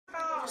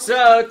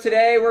So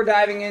today we're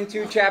diving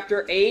into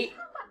chapter 8.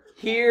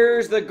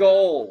 Here's the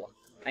goal.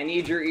 I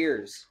need your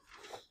ears.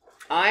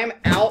 I'm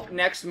out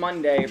next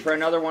Monday for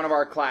another one of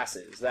our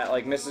classes that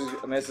like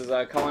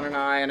Mrs. Cullen and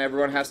I and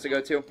everyone has to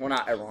go to. Well,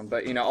 not everyone,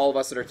 but you know, all of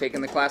us that are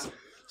taking the class.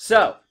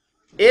 So,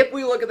 if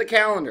we look at the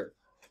calendar,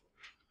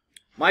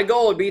 my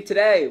goal would be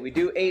today we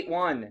do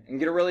 8-1 and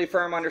get a really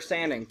firm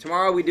understanding.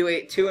 Tomorrow we do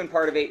 8-2 and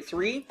part of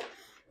 8-3.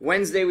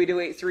 Wednesday we do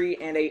 8-3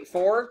 and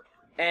 8-4.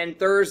 And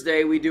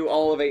Thursday we do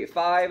all of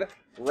 8-5,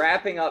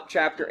 wrapping up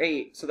chapter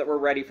 8 so that we're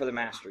ready for the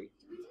mastery.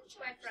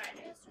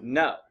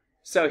 No.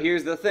 So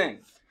here's the thing.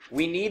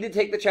 We need to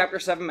take the chapter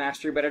 7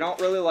 mastery, but I don't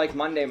really like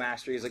Monday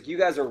masteries. Like, you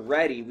guys are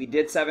ready. We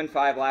did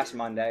 7-5 last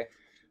Monday.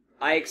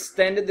 I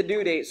extended the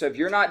due date, so if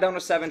you're not done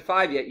with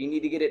 7-5 yet, you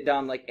need to get it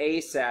done like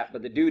ASAP,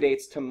 but the due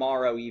date's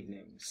tomorrow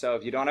evening. So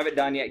if you don't have it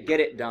done yet, get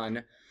it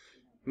done.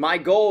 My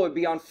goal would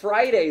be on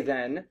Friday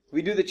then,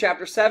 we do the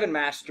chapter 7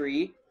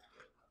 mastery.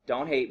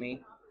 Don't hate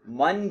me.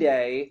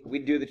 Monday, we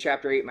do the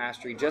chapter 8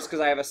 mastery just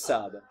because I have a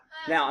sub.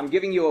 Now, I'm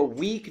giving you a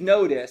week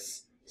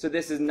notice, so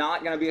this is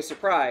not going to be a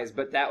surprise,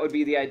 but that would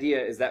be the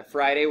idea, is that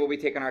Friday we'll be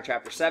taking our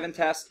chapter 7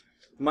 test.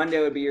 Monday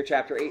would be your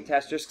chapter 8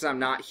 test. Just because I'm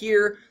not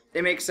here,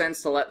 it makes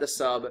sense to let the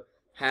sub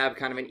have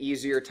kind of an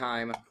easier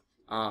time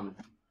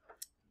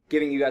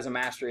giving you guys a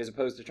mastery as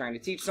opposed to trying to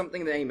teach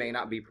something that you may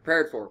not be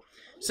prepared for.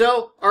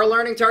 So, our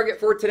learning target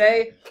for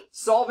today,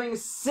 solving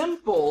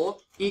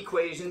simple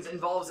equations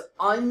involves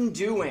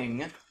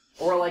undoing,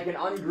 or like an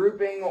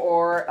ungrouping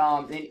or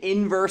an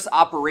inverse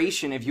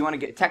operation, if you want to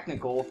get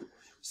technical,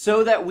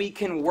 so that we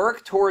can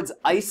work towards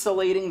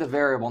isolating the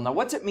variable. Now,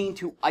 what's it mean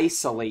to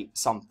isolate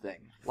something?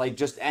 Like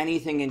just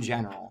anything in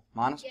general.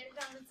 Monis? Get it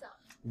on its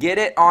own. Get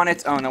it on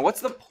its own. Now,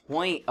 what's the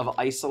point of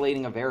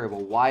isolating a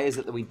variable? Why is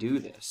it that we do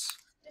this?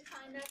 To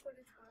find out what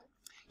it's worth.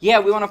 Yeah,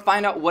 we want to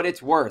find out what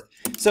it's worth.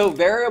 So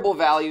variable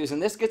values,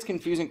 and this gets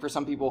confusing for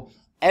some people,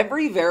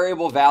 every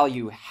variable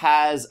value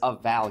has a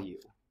value.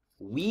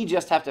 We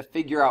just have to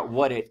figure out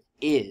what it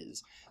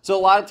is. So a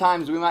lot of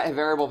times we might have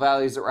variable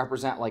values that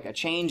represent like a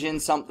change in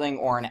something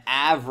or an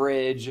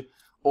average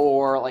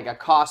or like a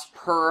cost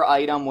per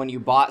item when you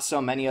bought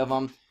so many of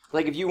them.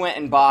 Like if you went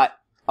and bought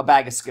a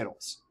bag of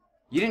Skittles.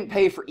 You didn't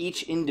pay for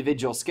each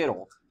individual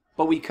Skittle,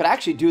 but we could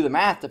actually do the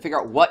math to figure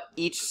out what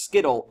each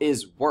Skittle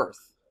is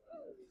worth.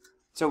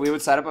 So we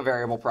would set up a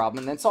variable problem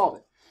and then solve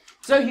it.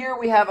 So here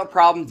we have a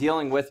problem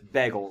dealing with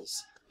bagels.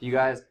 You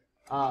guys,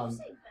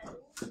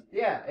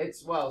 yeah,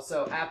 it's, well,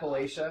 so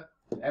Appalachia,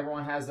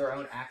 everyone has their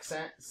own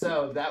accent.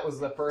 So that was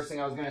the first thing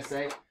I was going to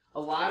say. A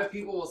lot of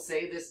people will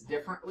say this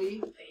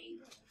differently,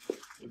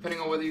 depending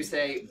on whether you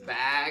say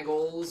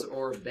bagels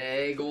or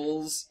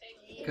bagels.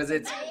 Because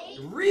it's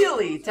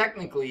really,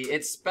 technically,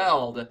 it's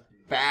spelled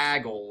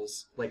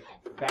bagels. Like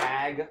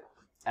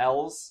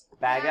bag-els.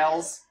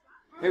 Bag-els.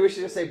 Maybe we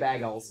should just say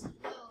bag-els.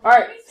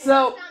 Alright,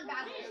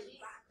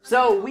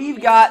 so we've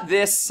got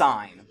this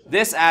sign,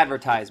 this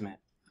advertisement.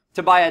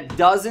 To buy a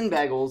dozen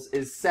bagels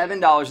is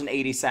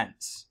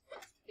 $7.80.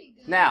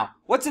 Now,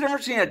 what's the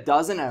difference between a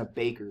dozen and a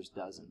baker's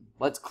dozen?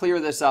 Let's clear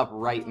this up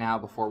right now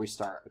before we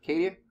start.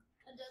 Acadia? A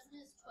dozen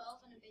is 12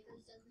 and a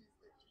baker's dozen is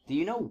 13. Do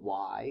you know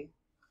why?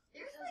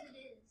 Because it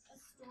is a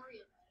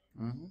story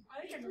about it.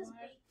 I don't know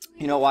why.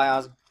 You know why,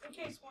 Oz? In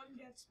case one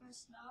gets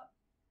messed up.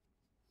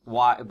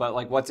 Why? But,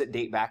 like, what's it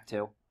date back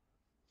to?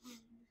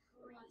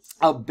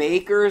 A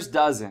baker's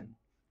dozen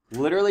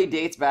literally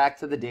dates back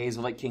to the days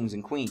of, like, kings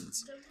and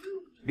queens.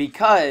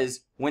 Because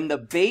when the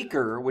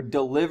baker would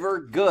deliver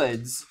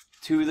goods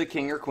to the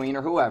king or queen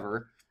or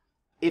whoever,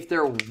 if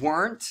there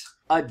weren't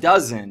a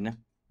dozen,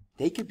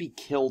 they could be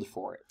killed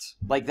for it.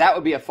 Like, that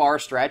would be a far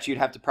stretch. You'd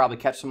have to probably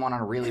catch someone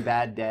on a really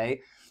bad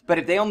day. But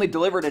if they only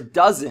delivered a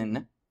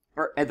dozen,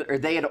 or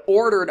they had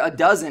ordered a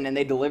dozen and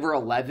they deliver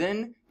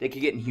 11, they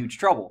could get in huge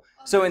trouble.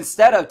 So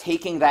instead of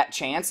taking that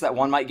chance that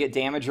one might get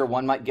damaged or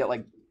one might get,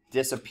 like,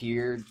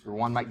 disappeared or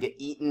one might get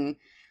eaten,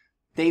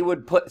 they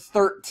would put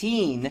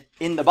 13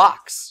 in the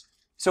box.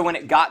 So when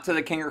it got to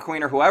the king or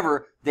queen or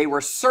whoever, they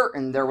were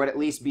certain there would at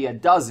least be a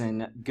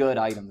dozen good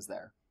items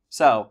there.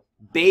 So,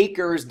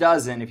 baker's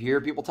dozen, if you hear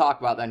people talk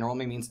about that,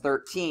 normally means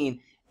 13.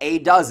 A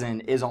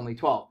dozen is only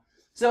 12.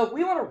 So if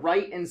we want to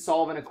write and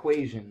solve an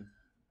equation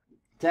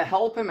to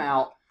help him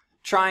out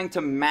trying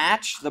to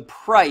match the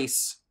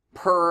price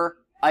per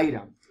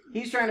item.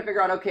 He's trying to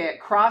figure out, okay,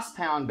 at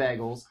Crosstown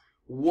Bagels,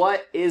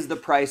 what is the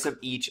price of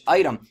each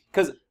item?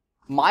 Because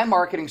my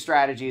marketing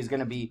strategy is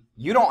going to be,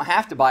 you don't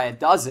have to buy a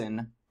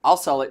dozen, I'll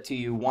sell it to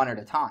you one at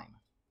a time.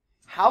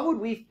 How would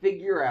we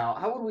figure out,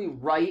 how would we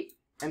write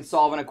and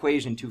solve an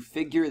equation to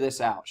figure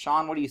this out?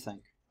 Sean, what do you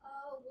think?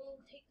 We'll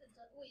take the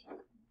dozen. Wait,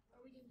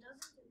 are we doing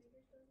dozens or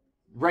bigger dozen?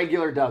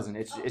 Regular dozen.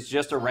 It's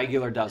just a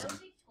regular dozen. I'll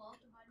take 12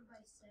 divided by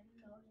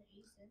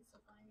 $7.08 to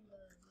find the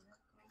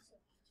net cost of.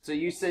 So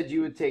you said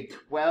you would take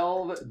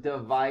 12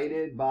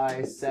 divided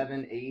by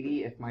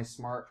 780 if my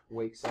smart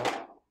wakes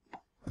up.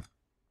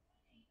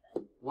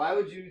 Why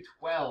would you do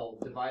 12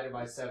 divided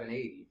by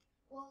 780?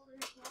 Well,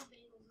 there's 12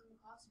 bagels and the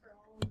cost for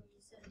all of them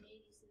is $7.80,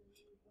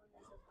 so the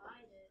one that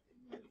divided,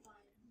 you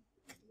find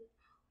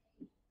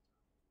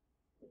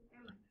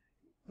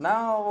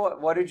No,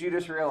 what did you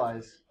just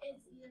realize?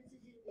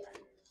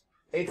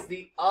 It's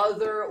the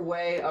other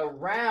way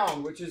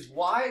around, which is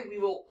why we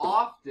will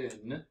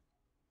often...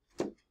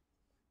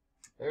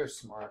 They're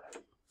smart.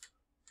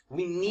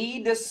 We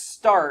need to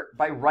start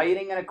by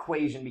writing an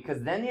equation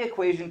because then the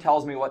equation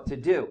tells me what to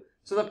do.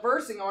 So the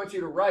first thing I want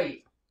you to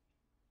write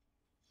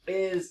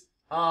is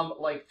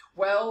like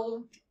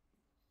 12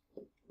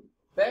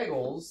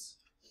 bagels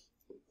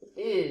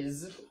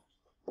is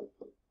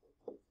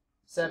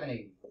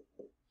 $7.80.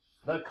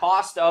 The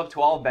cost of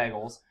 12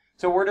 bagels.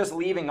 So we're just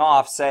leaving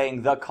off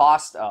saying the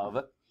cost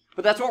of,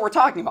 but that's what we're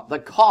talking about. The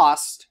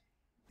cost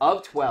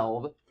of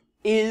 12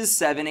 is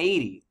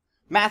 $7.80.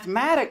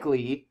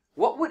 Mathematically,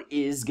 what would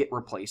is get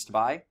replaced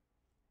by?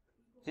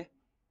 Yeah,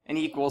 an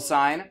equal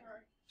sign.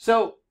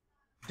 So,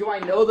 do I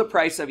know the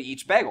price of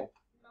each bagel?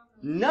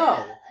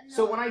 No.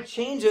 So when I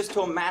change this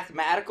to a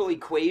mathematical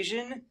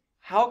equation,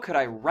 how could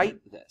I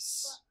write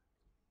this?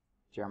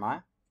 Jeremiah?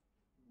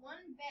 One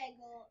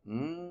bagel. No.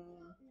 No.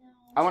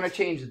 I want to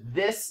change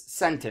this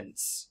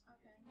sentence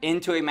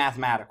into a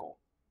mathematical.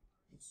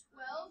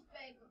 12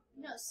 bagel.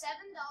 No,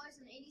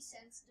 $7.80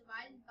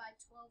 divided by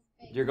 12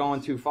 bagels. You're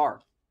going too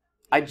far.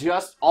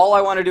 All I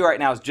want to do right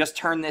now is just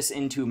turn this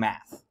into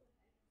math.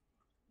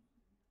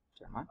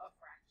 Jeremiah?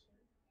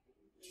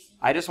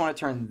 I just want to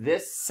turn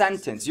this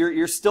sentence.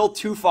 You're still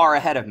too far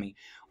ahead of me.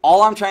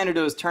 All I'm trying to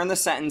do is turn the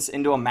sentence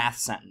into a math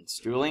sentence.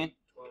 Julian?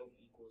 12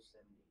 equals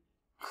 70.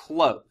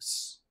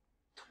 Close.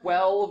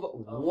 12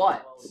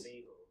 what?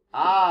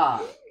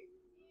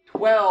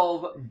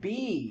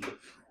 12b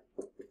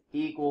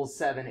equals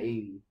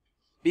 780.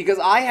 Because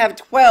I have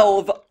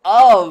 12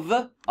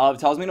 of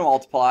tells me to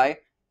multiply,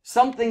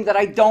 something that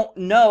I don't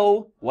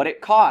know what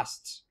it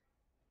costs.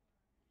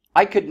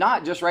 I could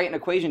not just write an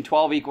equation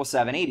 12 equals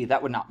 780.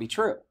 That would not be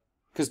true.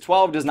 Because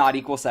 12 does not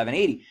equal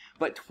 780.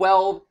 But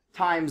 12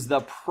 times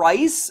the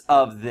price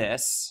of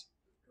this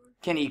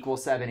can equal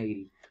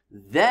 780.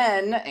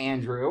 Then,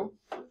 Andrew,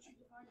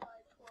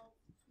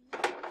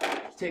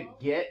 to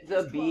get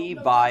the b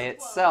by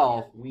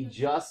itself, we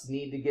just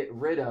need to get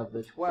rid of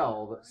the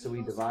 12. So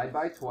we divide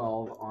by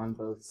 12 on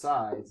both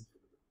sides.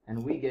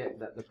 And we get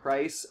that the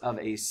price of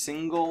a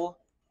single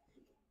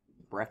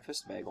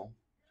breakfast bagel,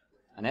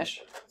 Anish?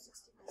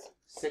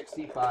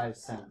 65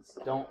 cents.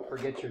 Don't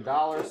forget your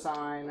dollar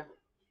sign.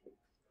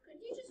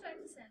 Could you just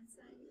write the cent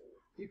sign?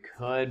 You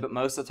could, but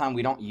most of the time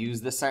we don't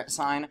use the cent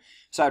sign.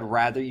 So I'd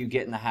rather you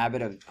get in the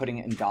habit of putting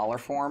it in dollar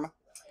form.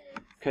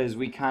 Because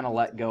we kind of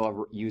let go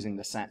of using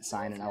the cent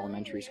sign in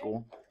elementary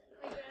school.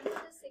 My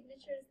grandmother's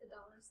signature is the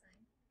dollar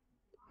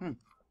sign.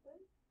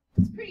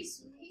 It's pretty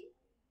sweet.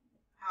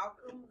 How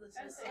come the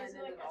cent sign and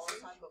the dollar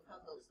sign both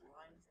have those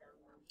lines down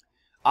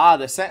there?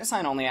 The cent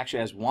sign only actually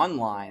has one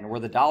line, where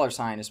the dollar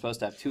sign is supposed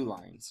to have 2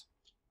 lines.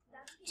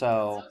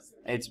 So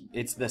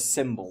it's the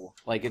symbol.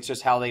 Like, it's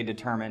just how they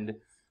determined.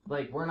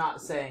 Like, we're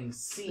not saying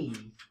C,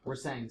 we're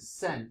saying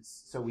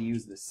cents, so we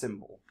use the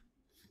symbol.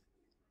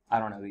 I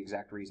don't know the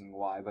exact reason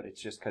why, but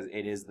it's just because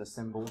it is the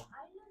symbol.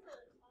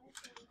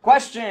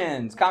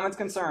 Questions, comments,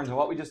 concerns on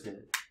what we just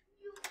did.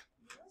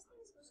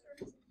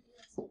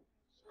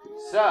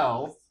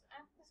 So,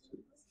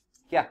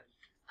 yeah.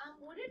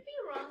 Would it be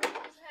wrong if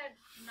you had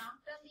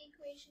knocked down the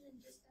equation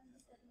and just done the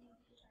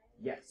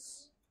 780?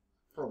 Yes.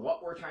 For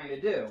what we're trying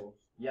to do,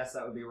 yes,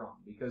 that would be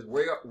wrong. Because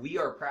we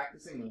are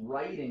practicing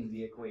writing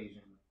the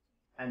equation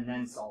and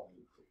then solving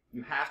it.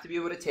 You have to be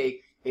able to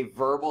take a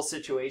verbal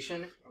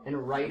situation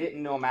and write it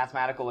into a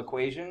mathematical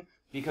equation.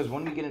 Because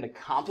when we get into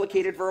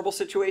complicated verbal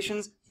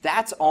situations,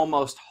 that's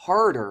almost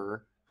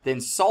harder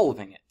than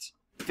solving it.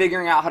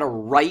 Figuring out how to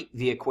write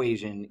the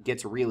equation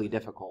gets really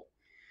difficult.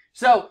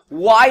 So,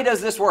 why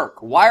does this work?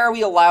 Why are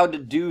we allowed to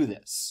do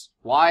this?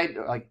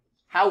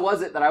 How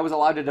was it that I was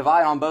allowed to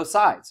divide on both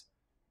sides?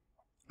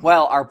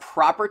 Well, our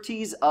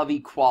properties of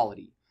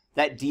equality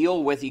that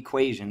deal with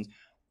equations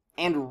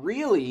and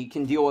really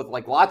can deal with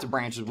lots of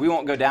branches. We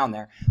won't go down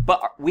there.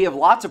 But we have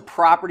lots of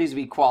properties of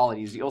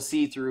equalities you'll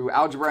see through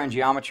algebra and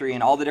geometry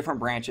and all the different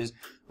branches.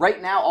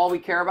 Right now, all we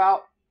care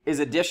about is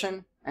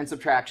addition and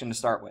subtraction to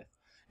start with.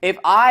 If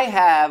I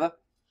have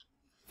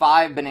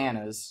 5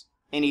 bananas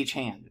in each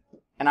hand,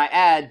 and I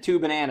add 2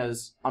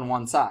 bananas on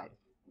one side,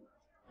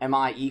 am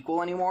I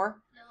equal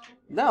anymore?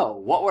 No.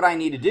 What would I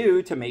need to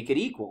do to make it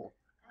equal?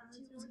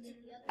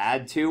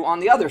 Add 2 on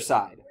the other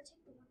side.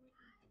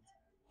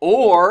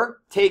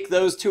 Or take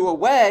those 2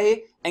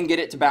 away and get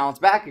it to balance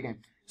back again.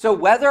 So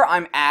whether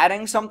I'm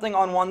adding something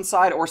on one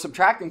side or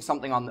subtracting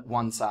something on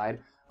one side,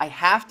 I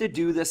have to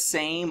do the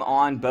same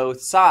on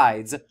both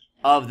sides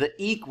of the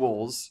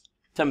equals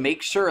to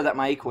make sure that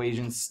my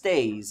equation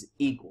stays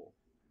equal.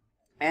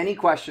 Any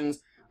questions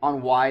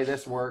on why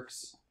this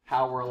works,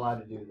 how we're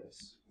allowed to do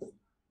this?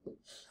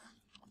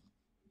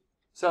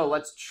 So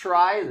let's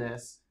try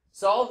this.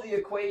 Solve the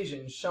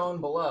equation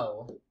shown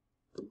below.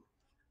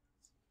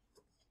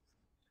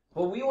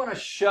 Well, we want to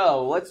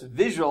show, let's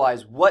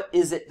visualize what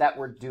is it that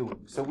we're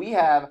doing. So we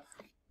have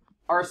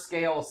our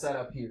scale set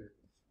up here.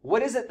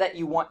 What is it that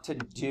you want to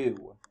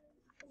do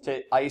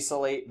to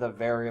isolate the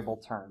variable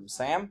term?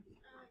 Sam?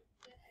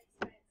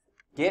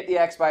 Get the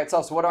x by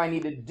itself. So what do I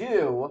need to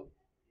do?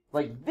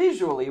 Like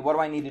visually, what do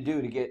I need to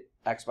do to get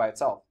x by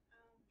itself?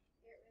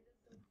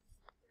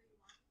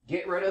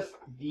 Get rid of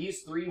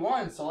these 3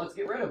 1s. So let's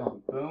get rid of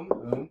them. Boom,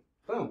 boom,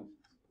 boom.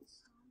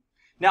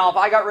 Now, if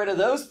I got rid of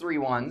those 3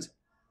 1s,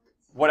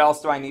 what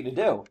else do I need to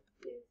do?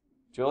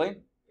 Julie?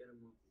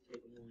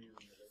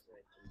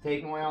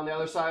 Take away on the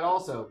other side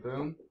also.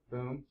 Boom,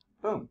 boom,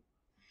 boom.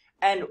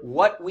 And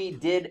what we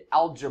did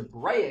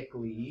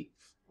algebraically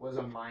was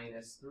a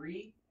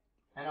 -3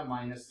 and a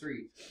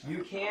 -3.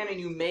 You can, and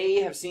you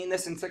may have seen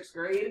this in 6th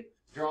grade,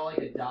 draw like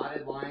a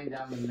dotted line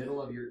down the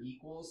middle of your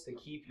equals to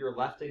keep your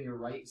left and your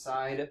right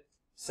side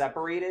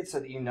separated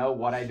so that you know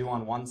what I do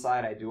on one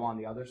side, I do on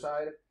the other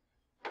side.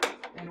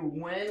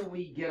 And when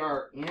we get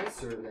our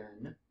answer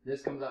then,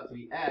 this comes out to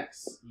be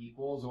x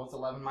equals, what's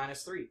 11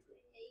 minus 3?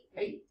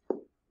 8.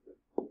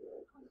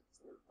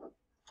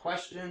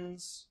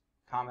 Questions,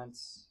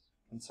 comments,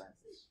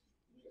 concerns?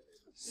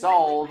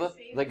 Solve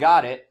the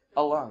got it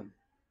alone.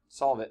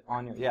 Solve it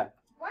on your, yeah.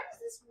 Why does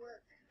this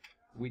work?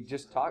 We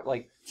just talked,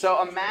 like,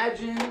 so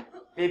imagine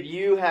if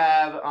you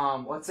have,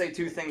 let's say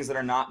 2 things that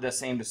are not the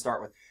same to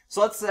start with. So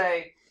let's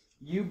say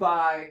you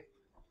buy,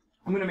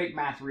 I'm going to make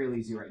math real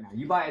easy right now.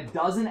 You buy a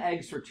dozen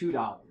eggs for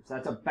 $2.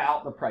 That's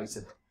about the price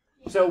of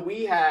it. So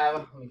we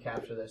have, let me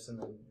capture this and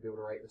then be able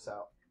to write this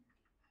out.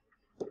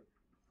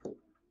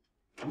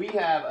 We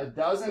have a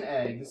dozen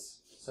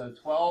eggs, so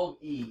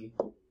 12E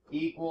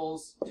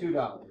equals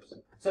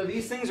 $2. So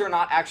these things are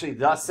not actually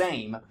the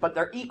same, but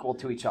they're equal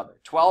to each other.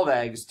 12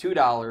 eggs,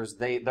 $2,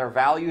 their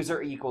values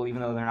are equal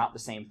even though they're not the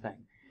same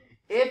thing.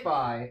 If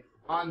I,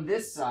 on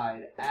this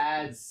side,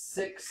 add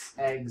 6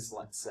 eggs,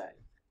 let's say,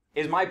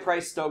 is my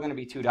price still going to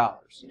be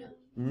 $2? No.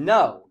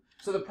 No.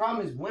 So the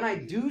problem is when I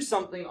do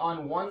something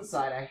on one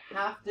side, I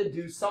have to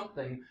do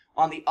something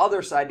on the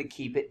other side to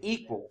keep it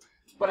equal.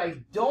 But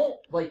I don't,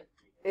 like,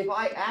 if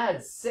I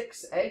add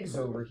 6 eggs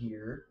over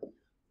here,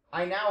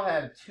 I now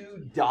have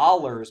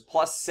 $2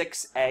 plus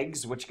 6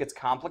 eggs, which gets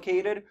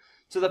complicated.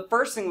 So the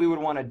first thing we would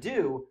want to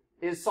do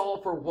is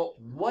solve for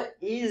what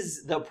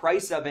is the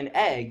price of an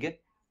egg,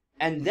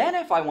 and then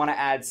if I want to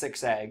add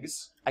 6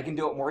 eggs, I can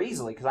do it more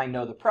easily because I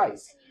know the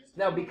price.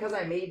 Now, because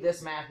I made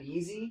this math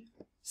easy,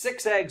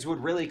 6 eggs would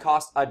really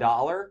cost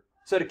 $1.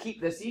 So to keep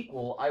this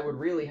equal, I would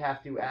really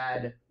have to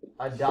add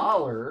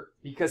 $1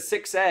 because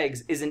 6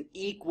 eggs is an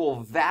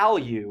equal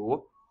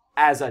value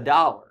as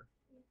 $1.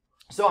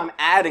 So I'm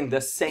adding the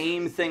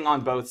same thing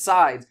on both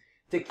sides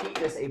to keep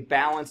this a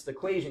balanced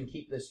equation,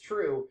 keep this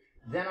true.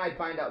 Then I'd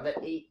find out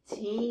that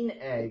 18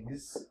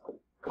 eggs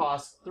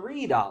cost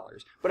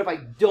 $3. But if I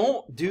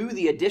don't do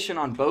the addition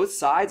on both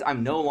sides,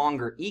 I'm no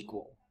longer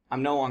equal.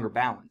 I'm no longer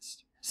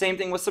balanced. Same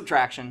thing with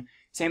subtraction.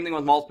 Same thing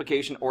with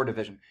multiplication or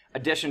division.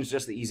 Addition is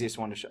just the easiest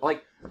one to show.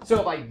 Like,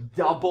 so if I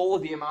double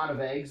the amount of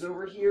eggs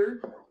over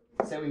here,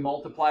 say we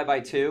multiply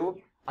by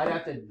 2, I'd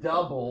have to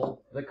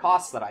double the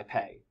cost that I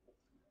pay.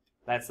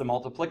 That's the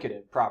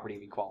multiplicative property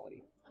of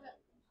equality.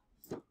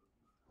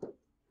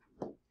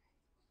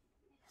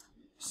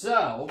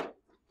 So,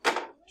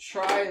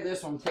 try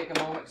this one. Take a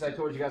moment because I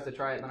told you guys to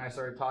try it and then I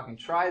started talking.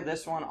 Try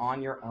this one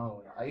on your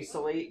own.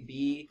 Isolate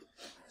B,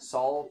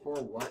 solve for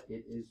what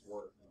it is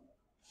worth.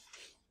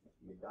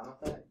 You're done with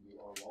that? You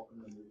are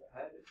welcome to move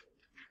ahead.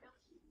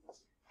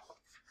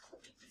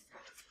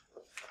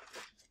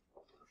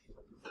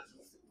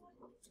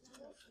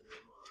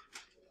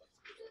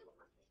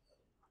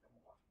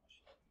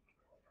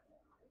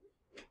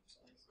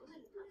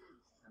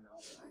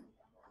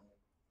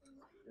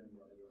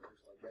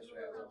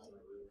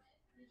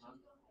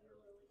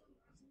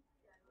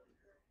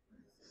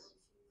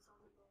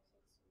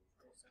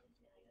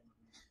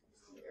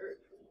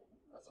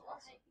 That's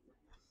awesome.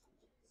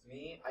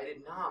 Me? I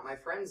did not. My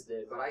friends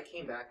did, but I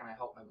came back and I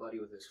helped my buddy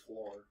with his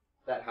floor.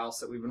 That house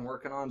that we've been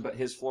working on, but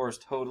his floor is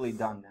totally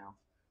done now.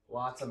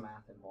 Lots of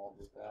math involved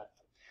with that.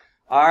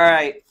 All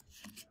right.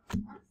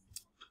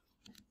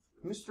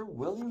 Mr.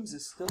 Williams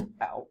is still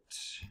out.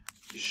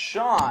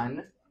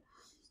 Sean,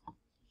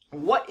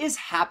 what is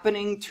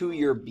happening to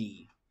your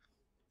B?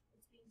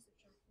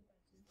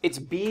 It's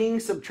being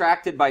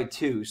subtracted by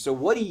 2. So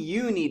what do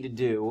you need to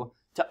do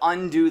to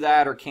undo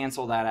that or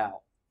cancel that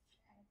out?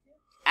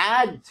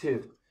 Add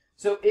 2.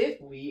 So if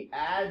we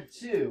add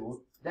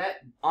 2,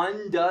 that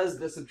undoes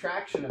the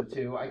subtraction of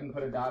 2. I can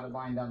put a dotted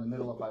line down the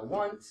middle if I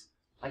want.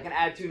 I can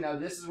add 2. Now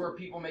this is where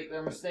people make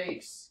their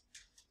mistakes.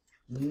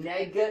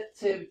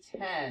 Negative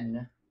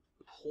 10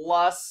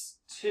 plus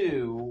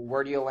 2.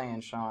 Where do you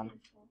land, Sean?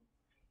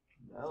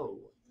 No.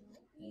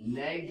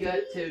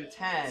 Negative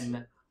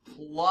 10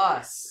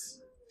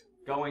 plus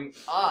going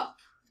up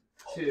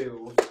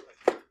 2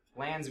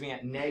 lands me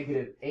at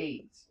negative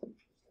 8.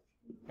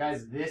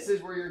 Guys, this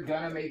is where you're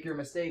going to make your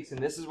mistakes, and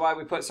this is why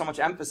we put so much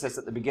emphasis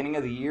at the beginning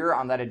of the year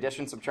on that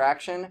addition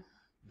subtraction.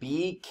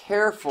 Be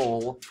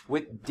careful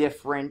with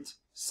different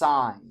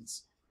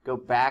signs. Go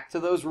back to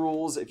those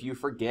rules. If you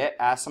forget,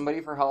 ask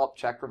somebody for help,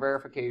 check for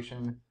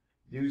verification,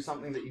 do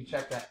something that you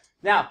check that.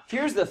 Now,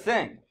 here's the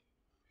thing.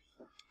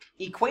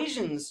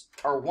 Equations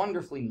are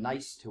wonderfully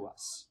nice to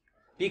us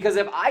Because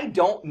if I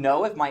don't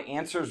know if my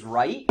answer's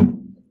right,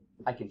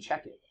 I can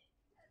check it.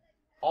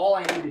 All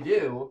I need to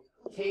do,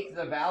 take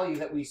the value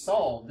that we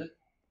solved,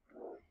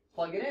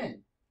 plug it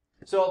in.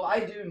 So if I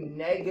do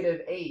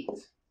 -8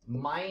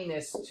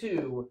 minus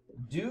 2,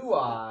 do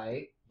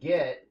I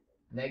get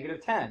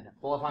 -10?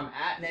 Well, if I'm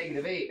at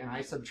 -8 and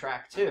I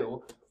subtract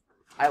 2,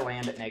 I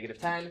land at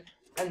 -10,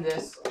 and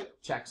this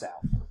checks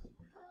out.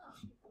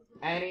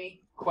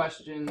 Any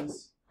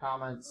questions,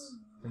 comments,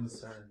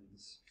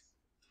 concerns?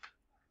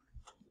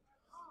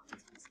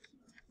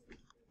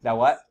 That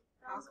what?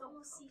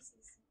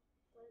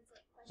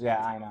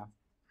 Yeah, I know.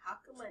 How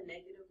come a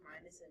negative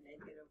minus a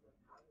negative is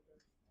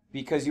positive?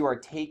 Because you are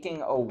taking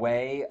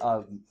away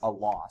a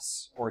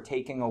loss or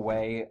taking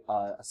away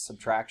a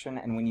subtraction,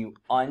 and when you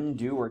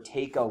undo or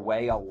take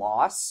away a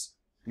loss,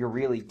 you're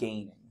really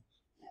gaining.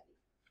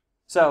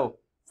 So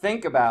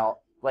think about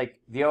like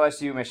the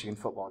OSU Michigan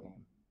football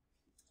game,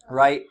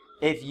 right?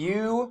 If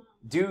you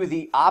do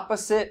the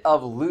opposite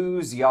of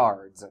lose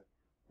yards,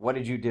 what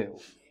did you do?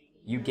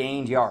 You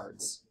gained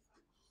yards.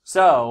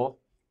 So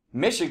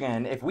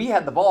Michigan, if we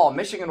had the ball,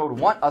 Michigan would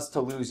want us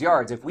to lose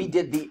yards. If we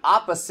did the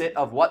opposite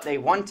of what they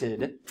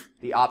wanted,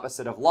 the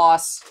opposite of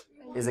loss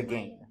is a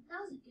gain.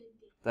 That was a good game.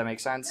 Does that make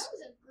sense? That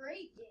was a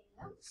great game.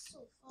 That was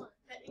so fun.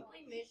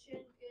 Technically,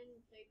 Michigan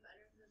played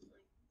better than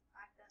like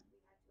back then.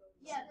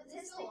 We had to.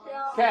 Yeah, statistically.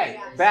 Okay,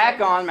 back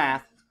on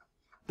math.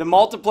 The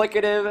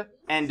multiplicative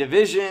and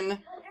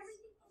division.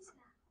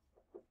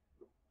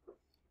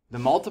 The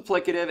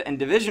multiplicative and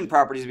division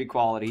properties of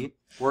equality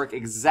work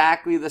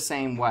exactly the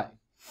same way.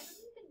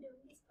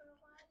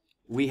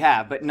 We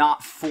have, but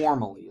not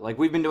formally. Like,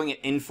 we've been doing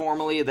it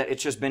informally, that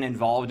it's just been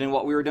involved in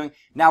what we were doing.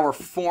 Now we're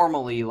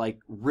formally,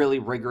 like, really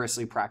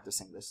rigorously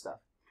practicing this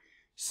stuff.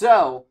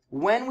 So,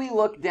 when we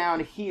look down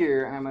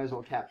here, and I might as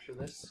well capture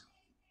this.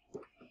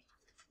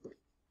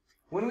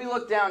 When we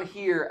look down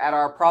here at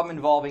our problem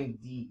involving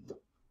D,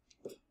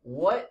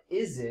 what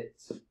is it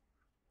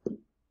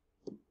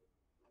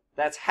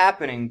that's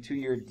happening to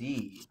your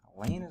D?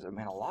 Elaine,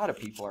 man, a lot of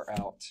people are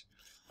out.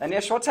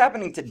 Anish, what's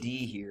happening to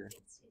D here?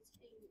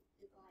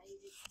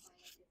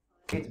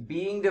 It's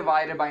being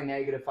divided by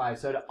 -5.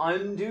 So to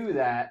undo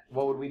that,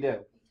 what would we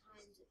do?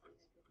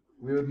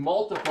 We would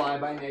multiply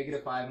by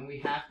 -5, and we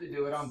have to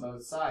do it on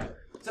both sides.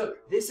 So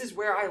this is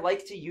where I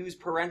like to use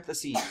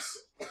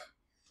parentheses.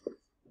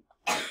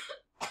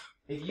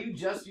 If you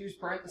just use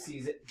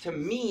parentheses, to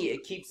me,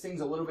 it keeps things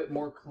a little bit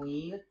more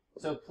clean.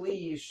 So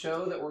please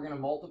show that we're going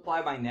to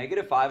multiply by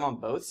 -5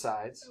 on both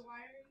sides. So why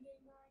are you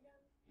getting that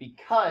again?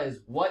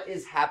 Because what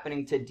is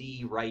happening to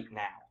D right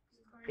now?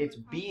 It's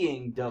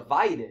being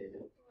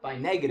divided by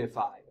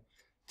 -5.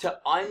 To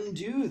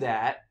undo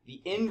that,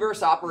 the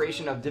inverse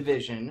operation of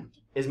division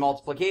is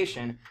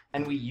multiplication,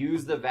 and we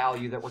use the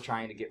value that we're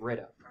trying to get rid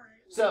of.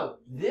 So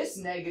this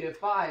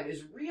 -5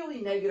 is really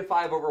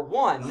 -5 over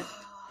 1,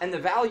 and the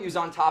values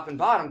on top and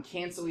bottom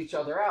cancel each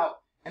other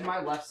out, and my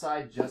left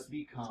side just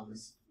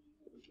becomes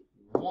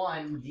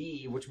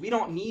 1D, which we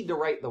don't need to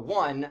write the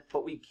 1,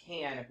 but we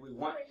can if we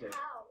want to.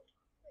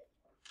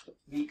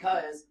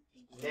 Because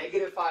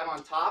 -5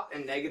 on top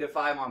and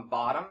 -5 on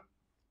bottom,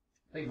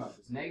 think about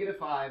this,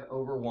 -5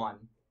 over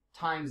 1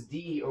 times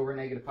D over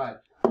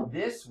 -5.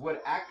 This would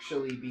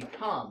actually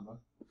become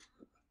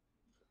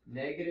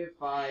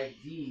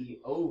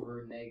 -5D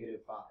over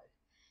 -5.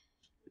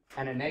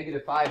 And a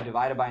 -5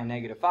 divided by a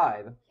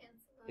 -5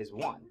 is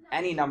 1.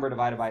 Any number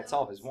divided by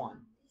itself is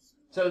 1.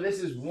 So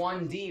this is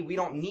 1D. We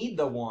don't need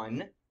the 1,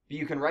 but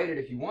you can write it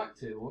if you want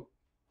to.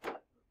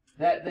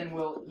 That then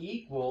will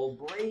equal,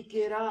 break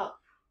it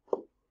up.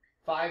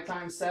 5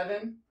 times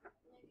 7?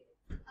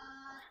 30.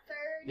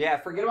 Yeah,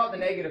 forget about the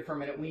negative for a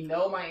minute. We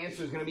know my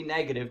answer is going to be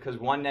negative because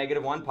 1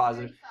 negative, 1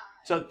 positive.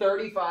 So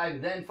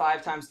 35, then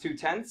 5 times 2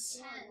 tenths.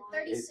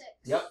 36.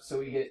 Yep, so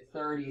we get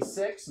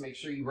 36. Make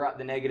sure you brought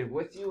the negative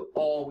with you.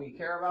 All we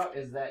care about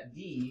is that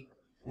D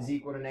is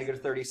equal to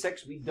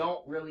 -36. We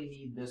don't really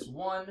need this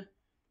 1.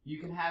 You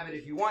can have it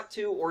if you want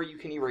to, or you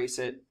can erase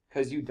it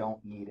because you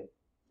don't need it.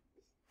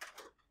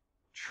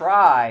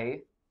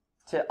 Try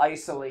to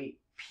isolate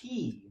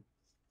P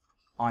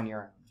on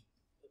your own.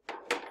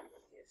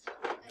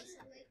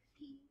 Isolate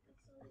P.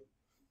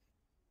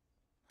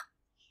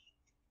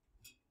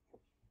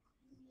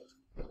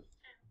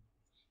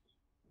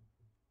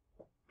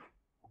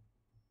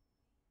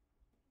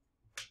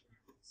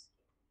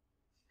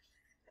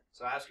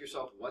 So ask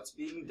yourself, what's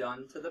being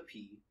done to the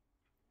P?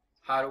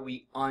 How do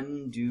we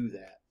undo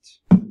that?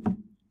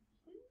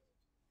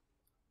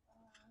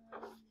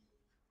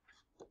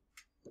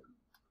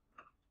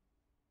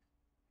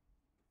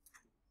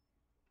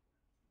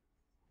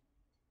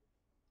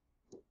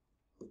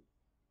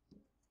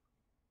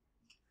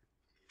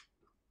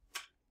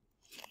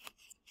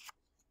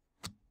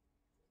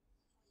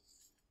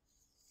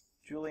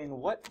 Julian,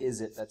 what is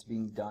it that's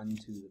being done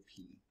to the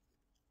P?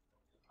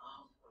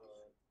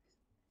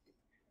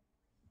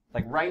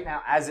 Like right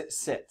now, as it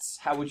sits,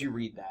 how would you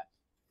read that?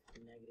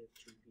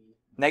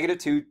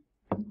 -2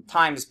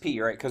 times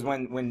P, right? Because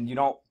when you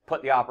don't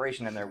put the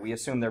operation in there, we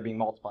assume they're being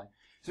multiplied.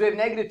 So we have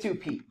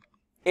 -2P.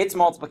 It's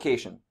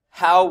multiplication.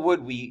 How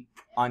would we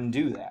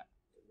undo that?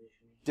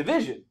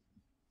 Division.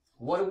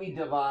 What do we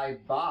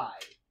divide by?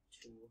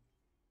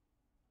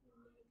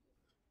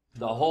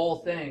 The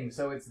whole thing.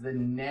 So it's the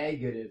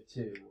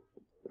 -2.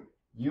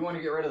 You want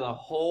to get rid of the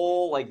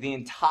whole, like the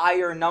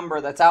entire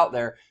number that's out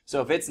there.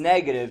 So if it's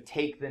negative,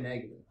 take the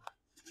negative.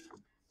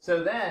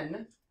 So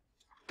then,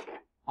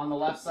 on the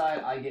left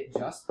side, I get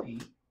just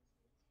P.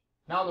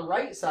 Now on the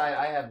right side,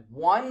 I have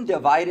 1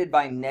 divided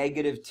by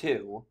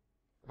 -2.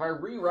 If I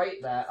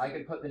rewrite that, I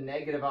could put the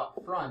negative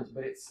out front,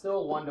 but it's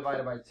still 1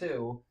 divided by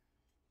 2.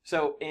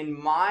 So in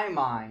my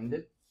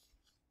mind,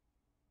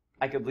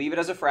 I could leave it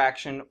as a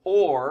fraction,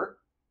 or,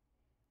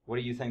 what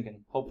are you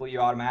thinking? Hopefully you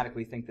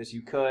automatically think this.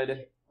 You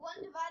could.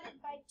 1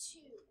 divided by 2,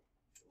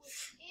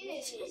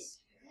 which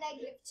is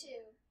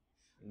 -2.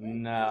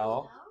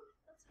 No.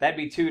 That'd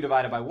be 2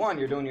 divided by 1.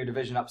 You're doing your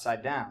division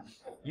upside down.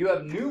 You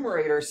have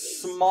numerator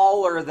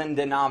smaller than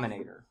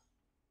denominator.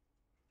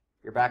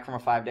 You're back from a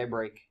 5-day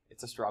break.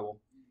 It's a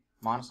struggle.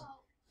 Monica?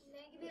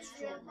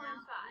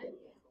 -0.5.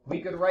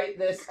 We could write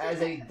this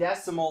as a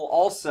decimal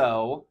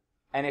also,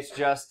 and it's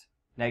just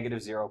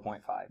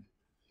 -0.5.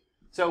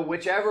 So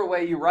whichever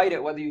way you write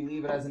it, whether you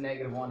leave it as a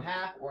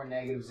 -1/2 or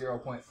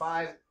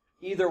 -0.5,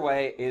 either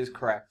way is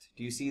correct.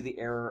 Do you see the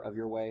error of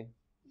your way?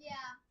 Yeah.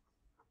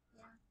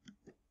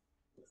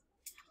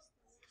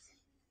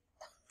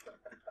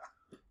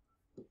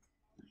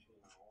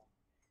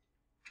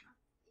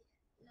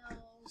 No.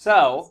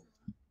 So,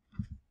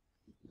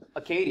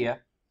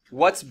 Acadia,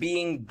 what's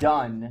being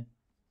done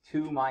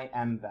to my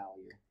m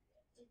value?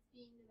 It's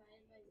being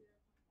divided by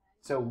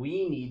 0.5. So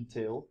we need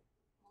to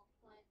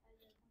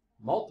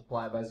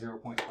multiply by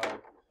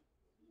 0.5.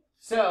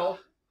 So,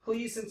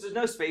 please, since there's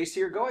no space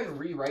here, go ahead and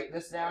rewrite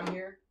this down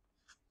here.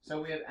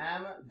 So we have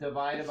m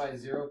divided by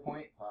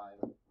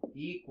 0.5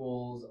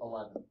 equals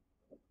 11.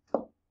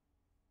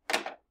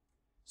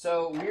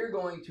 So we're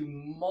going to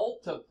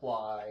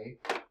multiply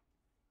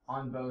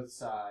on both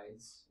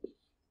sides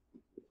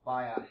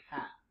by a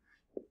half.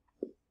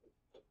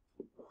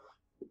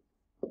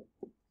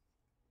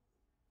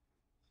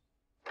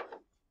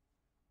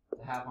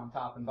 The half on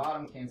top and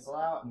bottom cancel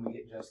out, and we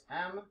get just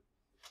m.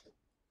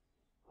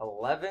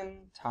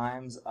 11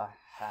 times a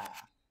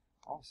half.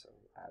 Also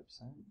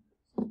absent.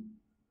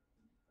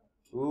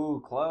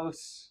 Ooh,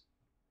 close.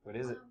 What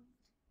is it?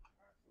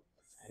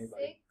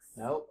 Anybody? 6.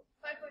 Nope.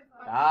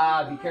 5.5.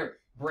 Ah, be careful.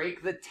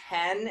 Break the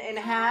 10 in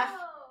half,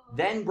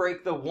 then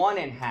break the 1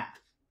 in half.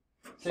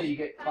 So you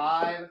get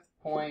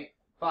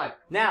 5.5.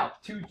 Now,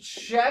 to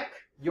check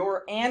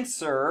your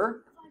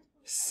answer,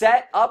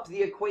 set up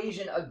the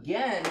equation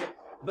again,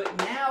 but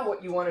now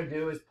what you want to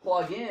do is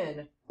plug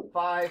in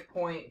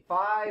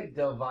 5.5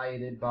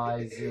 divided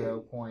by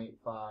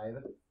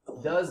 0.5.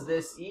 Does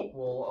this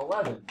equal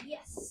 11?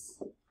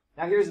 Yes.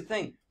 Now here's the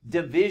thing.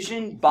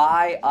 Division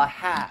by a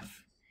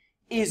half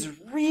is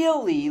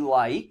really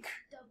like,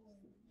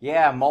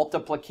 yeah,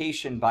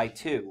 multiplication by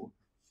 2.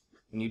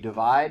 When you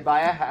divide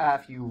by a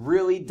half, you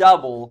really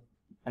double,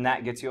 and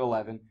that gets you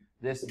 11.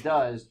 This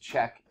does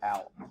check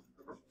out.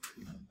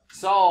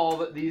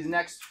 Solve these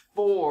next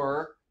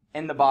 4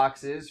 in the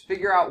boxes.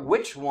 Figure out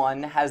which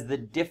one has the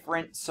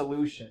different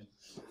solution.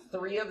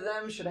 3 of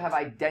them should have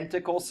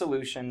identical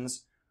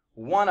solutions.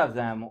 1 of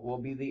them will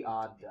be the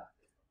odd duck.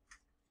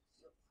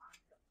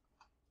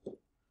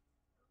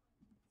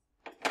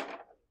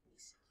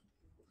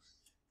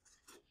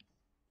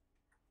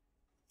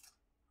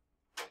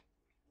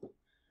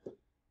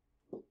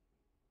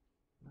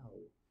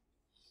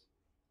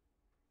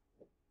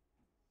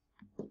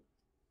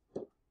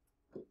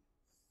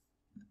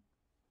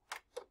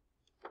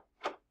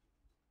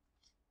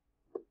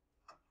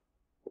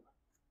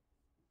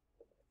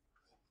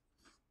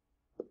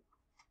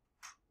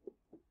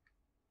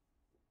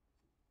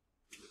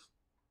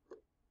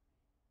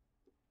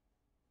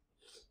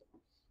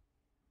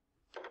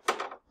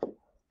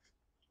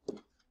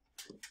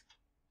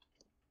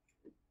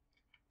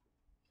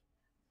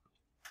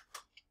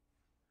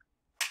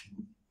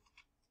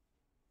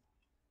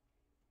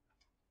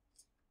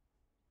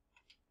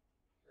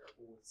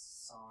 With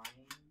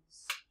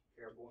signs,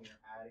 careful when you're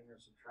adding or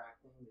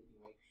subtracting that you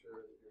make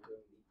sure that you're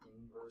doing the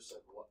inverse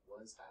of what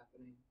was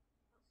happening.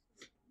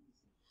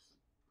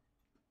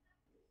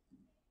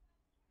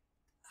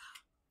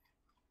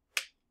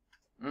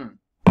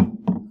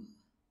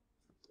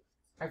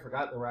 I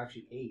forgot there were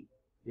actually 8.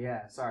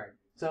 Yeah, sorry.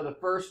 So the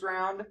first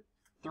round,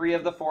 3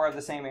 of the 4 have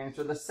the same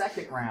answer. The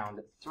second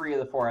round, 3 of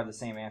the 4 have the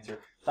same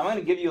answer. So I'm going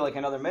to give you like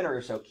another minute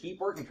or so. Keep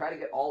working. Try to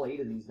get all 8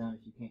 of these done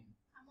if you can.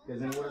 Because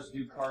then we'll just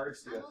do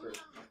cards to go through.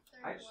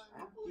 I just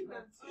keep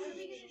that. This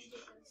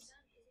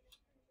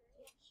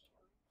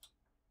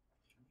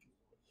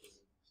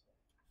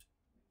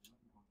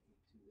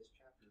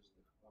chapter is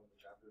one of the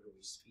chapters where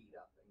we speed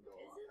up and go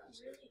a lot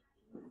faster.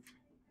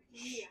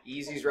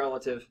 Easy's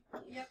relative.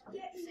 Yep.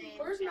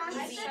 Where's not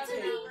I said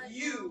to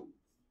you?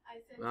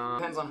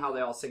 Depends on how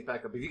they all sync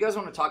back up. If you guys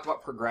want to talk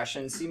about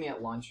progression, see me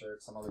at lunch or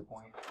at some other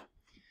point.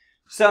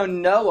 So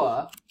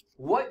Noah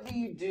What do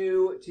you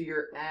do to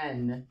your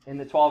n in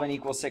the 12 n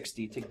equals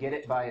 60 to get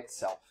it by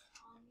itself?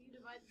 You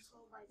divide the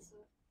 12 by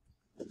itself.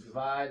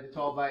 Divide the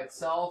 12 by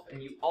itself,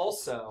 and you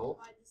also,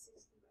 Divide the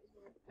 60 by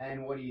 12.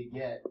 and what do you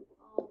get?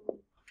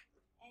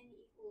 N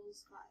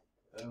equals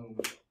 5. Boom.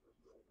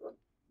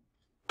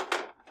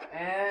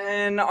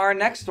 And our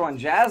next one,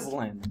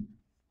 Jaslyn.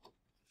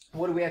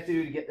 What do we have to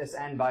do to get this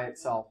n by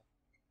itself?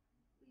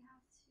 We have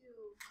to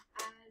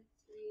add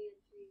 3 and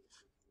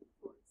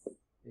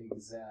 3/4.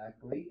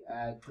 Exactly.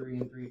 Add 3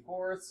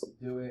 3/4.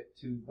 Do it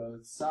to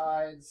both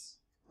sides.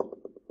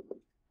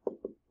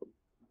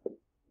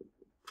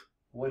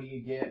 What do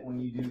you get when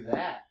you do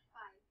that?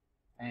 5.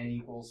 N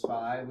equals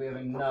 5. We have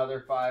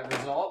another 5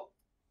 result.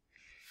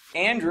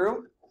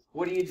 Andrew,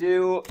 what do you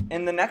do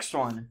in the next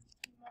one?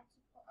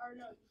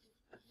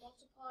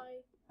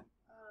 Multiply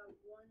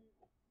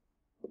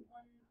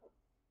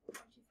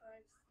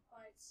 125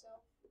 by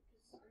itself.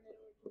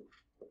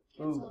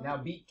 Ooh, now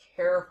be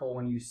careful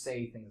when you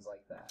say things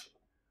like that.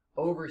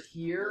 Over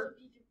here,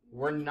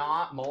 we're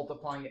not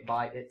multiplying it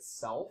by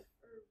itself.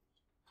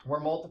 We're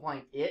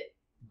multiplying it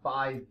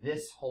by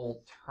this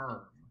whole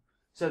term.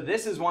 So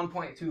this is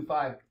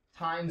 1.25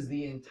 times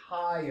the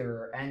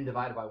entire n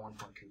divided by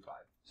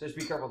 1.25. So just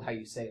be careful with how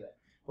you say that.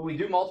 But we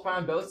do multiply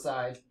on both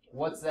sides.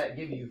 What's that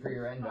give you for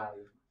your n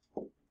value?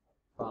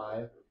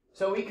 5.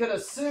 So we could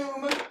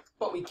assume,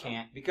 but we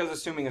can't, because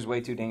assuming is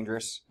way too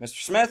dangerous.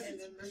 Mr. Smith, And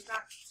then there's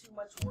not too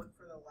much work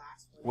for the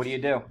last one. what do you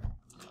do? You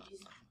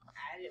just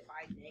add it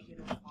by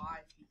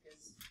 -5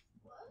 because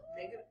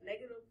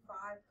negative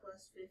 5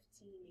 plus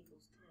 15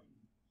 equals 10.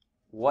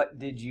 What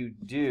did you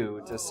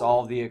do to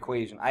solve the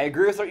equation? I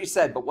agree with what you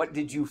said, but what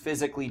did you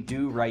physically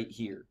do right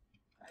here?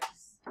 I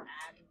just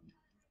added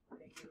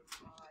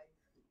 -5.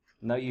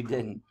 No, you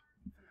didn't.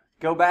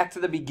 Go back to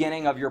the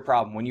beginning of your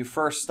problem, when you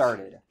first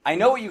started. I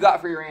know what you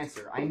got for your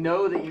answer. I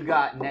know that you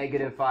got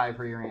 -5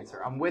 for your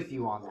answer. I'm with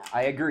you on that.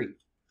 I agree.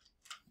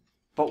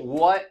 But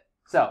what...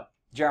 So,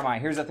 Jeremiah,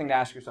 here's the thing to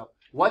ask yourself.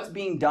 What's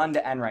being done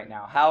to n right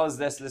now? How is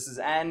this? This is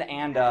n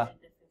and a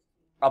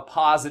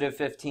positive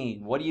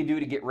 15. What do you do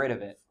to get rid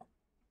of it?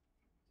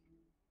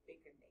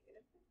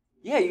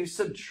 Yeah, you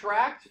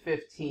subtract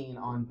 15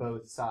 on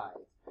both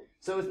sides.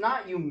 So it's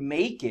not you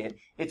make it,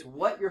 it's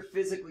what you're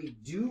physically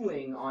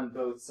doing on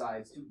both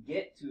sides to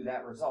get to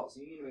that result. So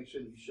you need to make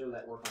sure that you show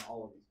that work on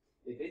all of these.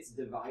 If it's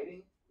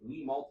dividing,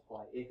 we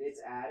multiply. If it's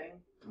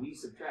adding, we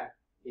subtract.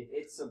 If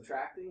it's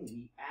subtracting,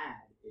 we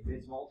add. If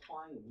it's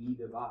multiplying, we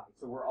divide.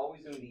 So we're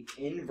always doing the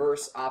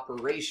inverse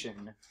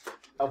operation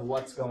of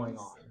what's going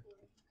on.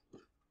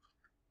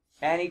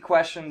 Any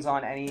questions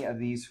on any of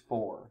these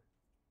four?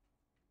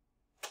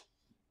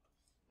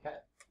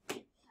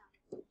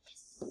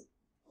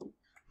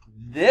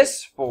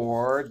 This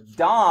for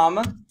Dom.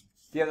 Do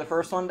you have the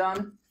first one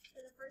done?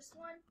 For the first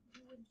one,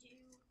 you would do,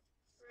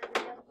 for the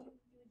W,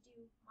 you would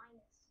do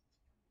minus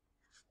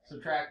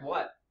Subtract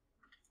what?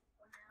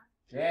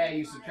 1/2. Yeah,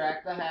 you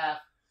subtract the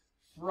half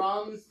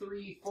from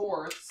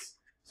 3/4.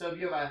 So if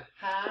you have a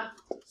half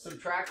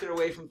subtracted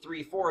away from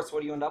 3/4, what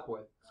do you end up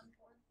with?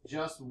 1/4.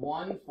 Just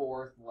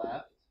 1/4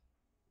 left.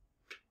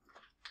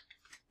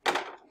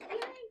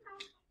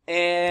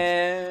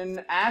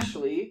 And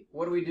Ashley,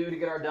 what do we do to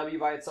get our W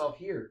by itself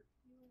here?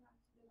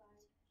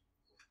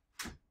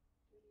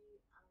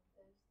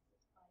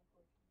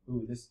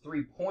 Ooh, this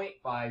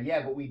 3.5.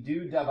 Yeah, but we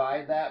do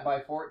divide that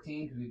by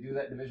 14 because we do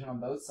that division on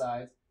both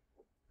sides.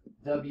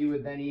 W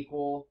would then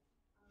equal,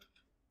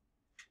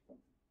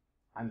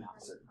 I'm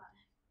not certain,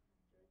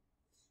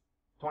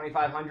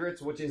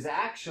 25/100ths, which is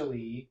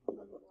actually,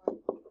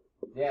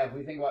 yeah, if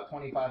we think about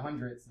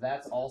 25/100ths,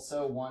 that's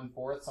also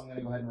 1/4. So I'm going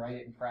to go ahead and write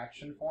it in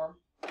fraction form.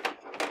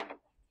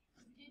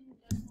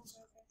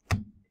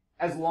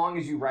 As long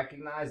as you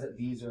recognize that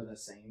these are the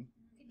same,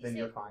 then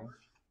you're fine.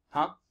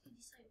 Huh?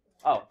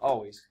 Oh,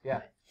 always,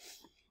 yeah.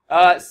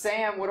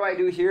 Sam, what do I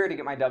do here to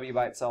get my W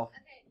by itself?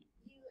 Okay,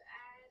 you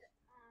add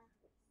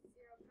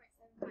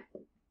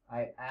 0.75.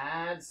 I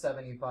add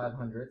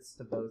 75/100ths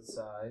to both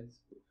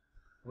sides.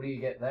 What do you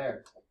get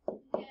there?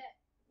 You get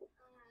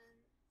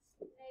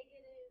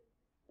 -2500.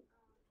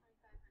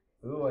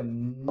 Ooh, a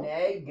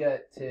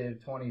negative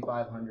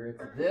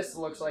 25/100ths. This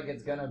looks like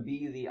it's going to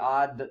be the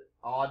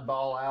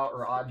oddball out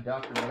or odd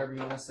duck or whatever you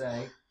want to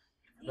say.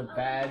 The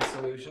bad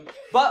solution.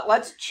 But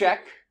let's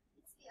check.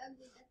 It's the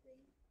ugly duckling.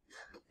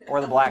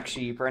 Or the black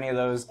sheep, or any of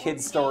those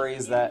kids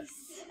stories that,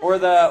 or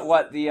the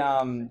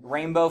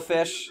rainbow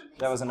fish.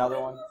 That was another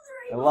one.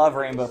 I love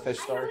rainbow fish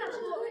stories.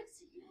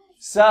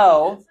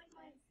 So,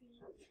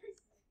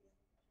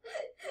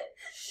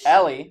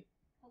 Ellie,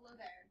 Hello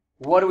there.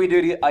 what do we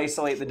do to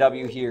isolate the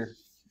W here?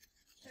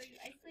 So you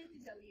isolate the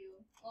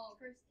W. Well,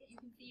 first you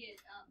can see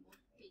it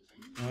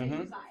multiplication.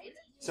 Mhm. Divide.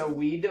 So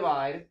we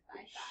divide,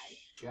 By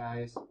 5.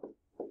 guys.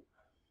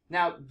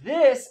 Now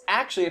this,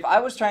 actually, if I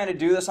was trying to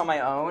do this on my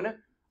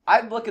own,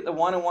 I'd look at the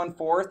 1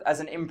 1/4 as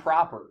an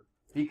improper,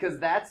 because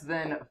that's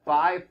then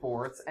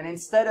 5/4, and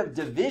instead of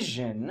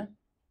division,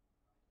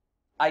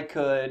 I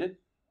could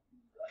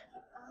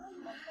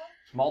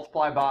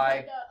multiply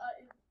by,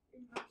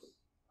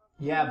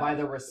 Yeah, by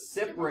the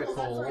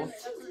reciprocal.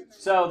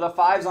 So the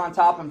 5's on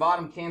top and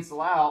bottom cancel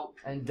out,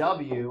 and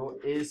W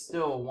is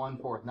still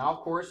 1/4. Now,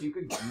 of course, you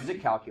could use a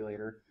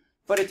calculator,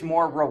 but it's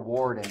more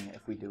rewarding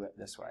if we do it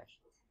this way.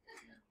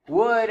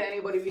 Would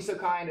anybody be so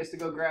kind as to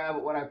go grab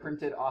what I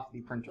printed off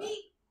the printer?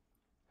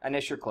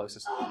 Anish, you're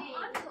closest.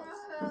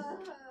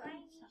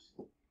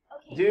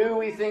 Do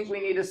we think we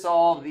need to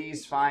solve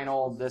this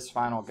final?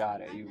 Got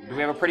it. Do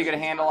we have a pretty good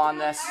handle on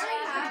this?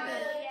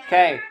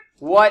 Okay,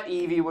 what,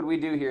 Evie, would we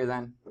do here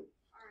then?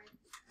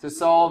 To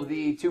solve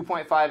the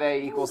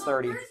 2.5a equals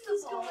 30.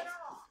 First of all,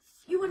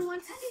 you would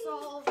want to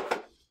solve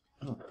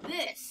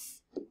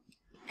this.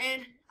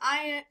 And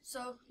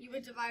so you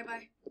would divide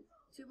by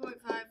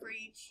 2.5 for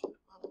each, blah,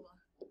 blah,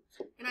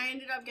 blah. And I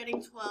ended up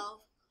getting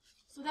 12.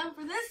 So then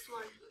for this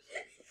one.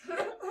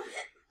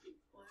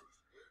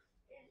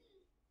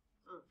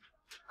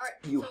 Alright.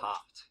 You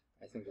hopped,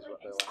 I think is what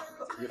they're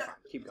like. You're fine.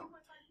 Keep going.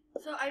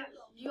 So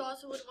you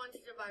also would want to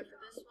divide for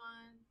this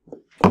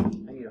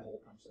one. I need a hole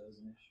punch those,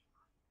 Anish.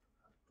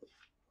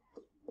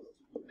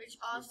 Which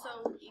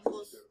also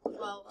equals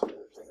 12.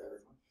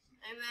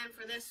 And then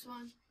for this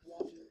one.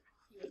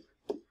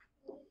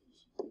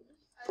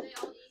 Are they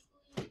all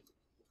equally?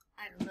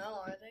 I don't know,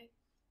 are they?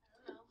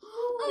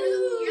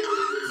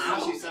 Now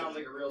she sounds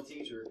like a real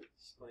teacher.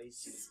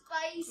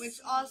 Spice. Which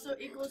also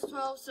equals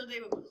 12, so they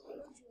would.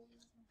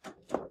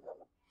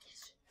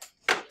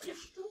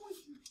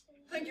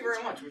 Thank you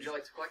very much. Would you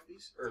like to collect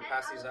these or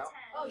pass these out?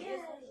 Oh, yeah.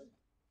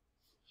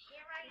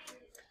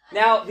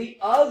 Now, the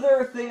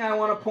other thing I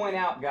want to point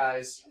out,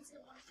 guys,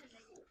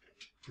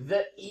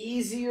 the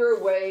easier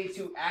way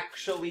to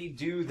actually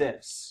do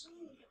this,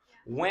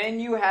 when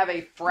you have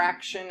a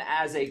fraction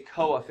as a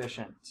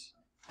coefficient,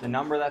 the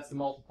number that's the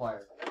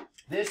multiplier,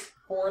 this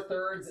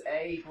 4/3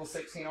 a equals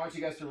 16. I want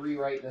you guys to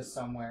rewrite this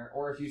somewhere,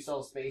 or if you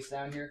still have space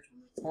down here,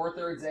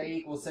 4/3 a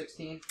equals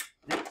 16.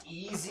 The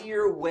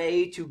easier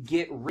way to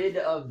get rid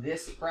of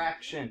this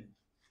fraction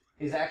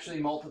is actually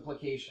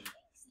multiplication.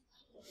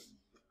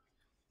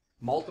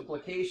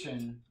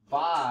 Multiplication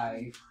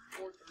by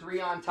 3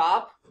 on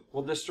top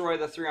will destroy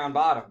the 3 on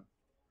bottom.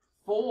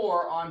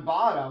 4 on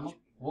bottom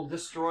will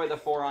destroy the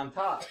 4 on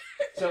top.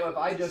 So if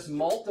I just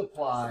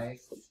multiply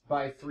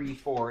by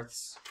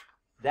 3/4,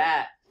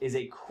 that is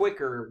a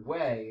quicker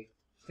way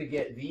to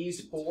get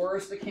these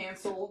 4's to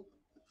cancel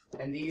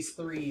and these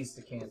 3's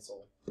to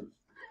cancel.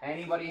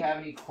 Anybody have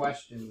any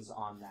questions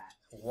on that?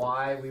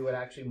 Why we would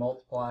actually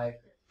multiply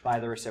by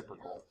the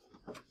reciprocal?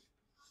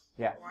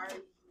 Yeah.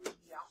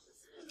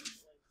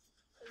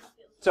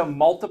 So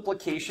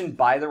multiplication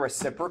by the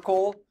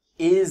reciprocal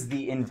is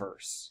the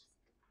inverse.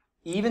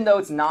 Even though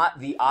it's not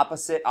the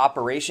opposite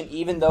operation,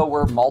 even though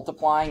we're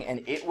multiplying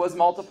and it was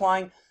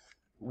multiplying,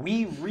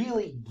 we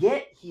really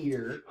get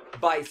here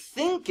by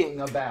thinking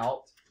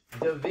about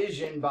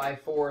division by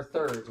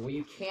 4/3. Well,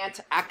 you can't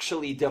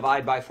actually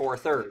divide by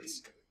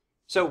 4/3.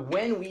 So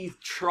when we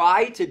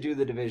try to do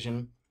the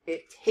division,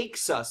 it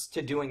takes us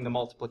to doing the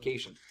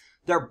multiplication.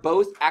 They're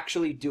both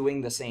actually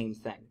doing the same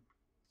thing.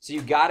 So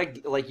you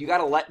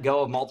gotta let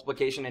go of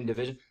multiplication and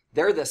division.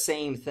 They're the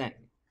same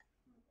thing.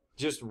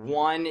 Just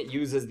one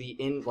uses the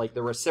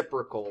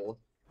reciprocal,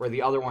 where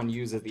the other one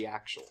uses the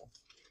actual.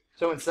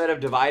 So instead of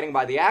dividing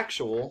by the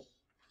actual,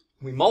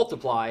 we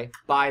multiply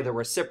by the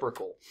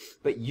reciprocal.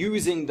 But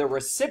using the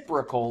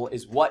reciprocal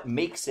is what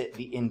makes it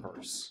the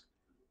inverse.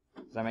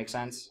 Does that make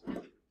sense?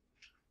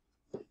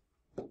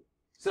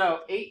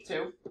 So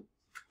 8-2.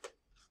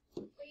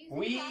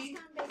 We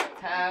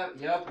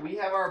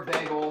have our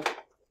bagel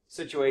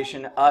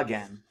situation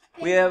again.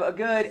 We have a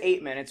good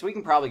 8 minutes. We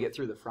can probably get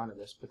through the front of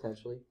this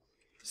potentially.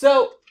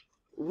 So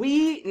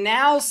we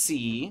now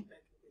see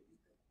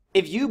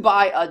if you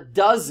buy a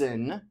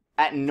dozen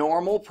at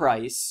normal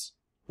price,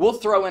 we'll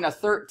throw in a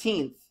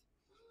 13th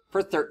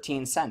for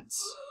 13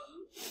 cents.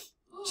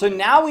 So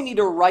now we need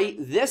to write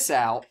this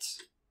out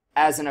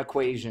as an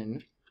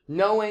equation,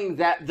 knowing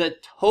that the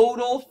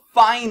total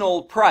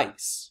final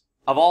price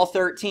of all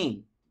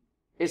 13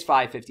 is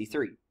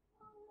 $5.53.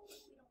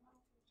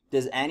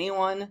 Does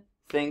anyone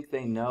think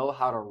they know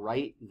how to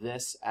write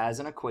this as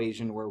an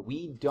equation where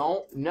we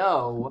don't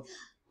know,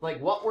 like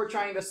what we're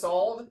trying to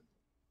solve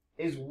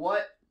is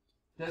what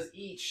does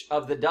each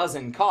of the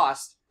dozen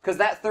cost? Because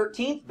that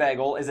 13th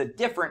bagel is a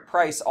different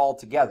price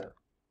altogether.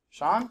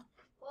 Sean?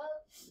 Well,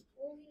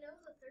 we know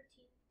the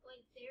 13th,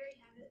 like, they already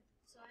have it,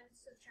 so I have to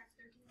subtract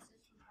 13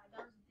 cents from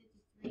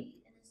 $5.53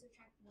 and then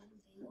subtract one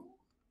bagel.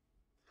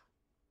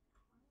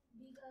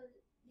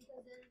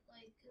 Because then,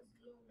 like, because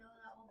you don't know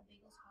that all the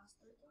bagels cost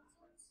 13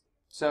 cents.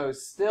 So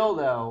still,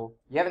 though,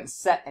 you haven't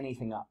set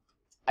anything up.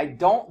 I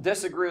don't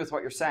disagree with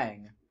what you're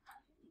saying,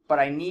 but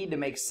I need to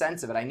make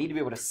sense of it. I need to be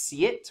able to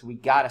see it. We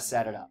got to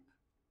set it up.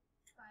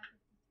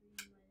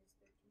 5.53 minus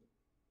 13.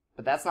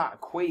 But that's not an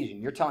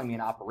equation. You're telling me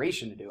an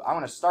operation to do. I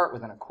want to start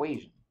with an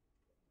equation.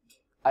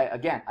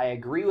 I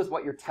agree with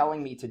what you're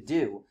telling me to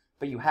do,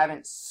 but you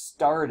haven't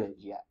started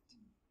yet.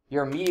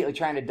 You're immediately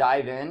trying to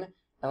dive in,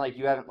 and like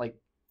you haven't like.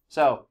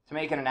 So to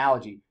make an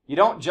analogy, you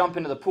don't jump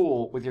into the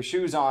pool with your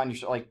shoes on.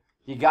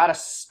 You got to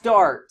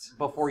start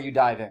before you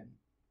dive in.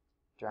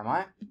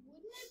 Jeremiah?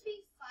 Wouldn't it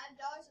be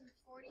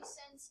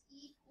 $5.40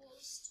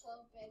 equals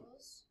 12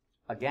 bagels?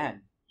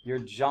 Again, you're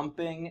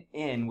jumping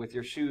in with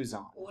your shoes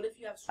on. What if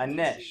you have A swing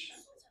niche. shoes?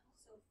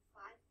 So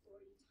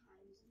 540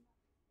 times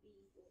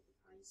the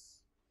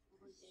price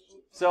of a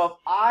bagel. So if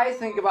I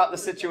think about the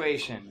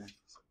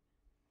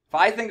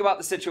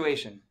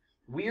situation,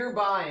 we're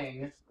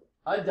buying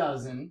a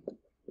dozen.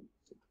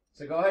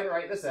 So go ahead and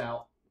write this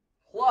out.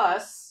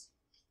 Plus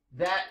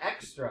that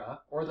extra,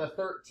 or the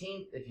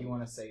 13th if you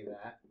want to say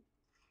that.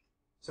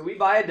 So we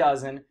buy a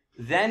dozen,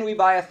 then we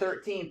buy a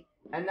 13th,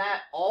 and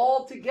that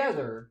all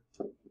together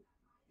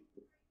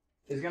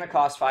is going to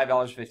cost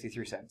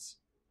 $5.53.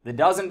 The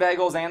dozen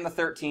bagels and the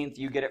 13th,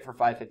 you get it for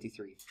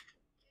 $5.53.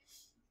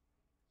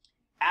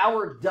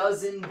 Our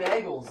dozen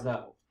bagels,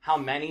 though, how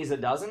many is a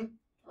dozen?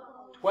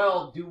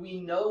 Well, do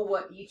we know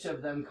what each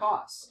of them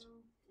cost?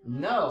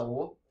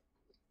 No.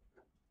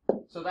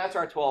 So that's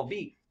our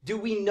 12B. Do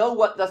we know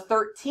what the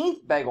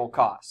 13th bagel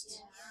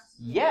costs?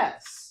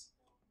 Yes.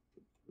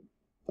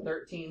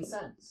 13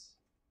 cents.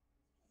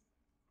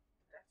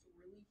 That's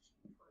really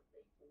cheap for a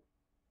bagel.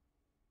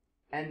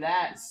 And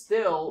that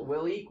still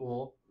will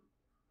equal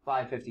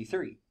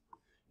 $5.53.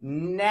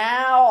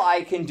 Now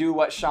I can do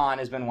what Sean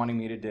has been wanting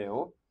me to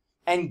do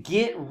and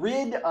get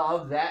rid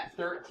of that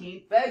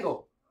 13th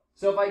bagel.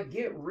 So if I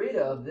get rid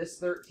of this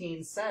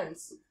 13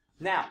 cents,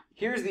 now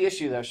here's the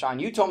issue though, Sean.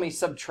 You told me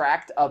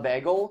subtract a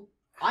bagel.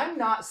 I'm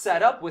not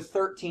set up with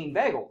 13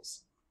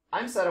 bagels.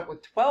 I'm set up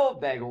with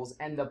 12 bagels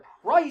and the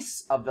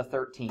price of the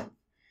 13th.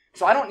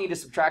 So I don't need to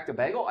subtract a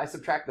bagel. I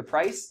subtract the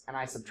price and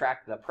I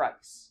subtract the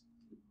price.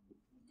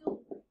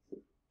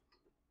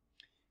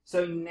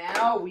 So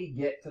now we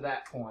get to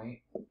that point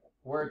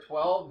where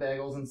 12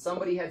 bagels, and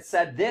somebody had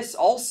said this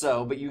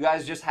also, but you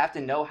guys just have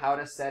to know how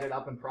to set it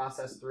up and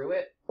process through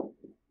it,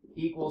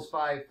 equals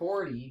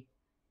 540.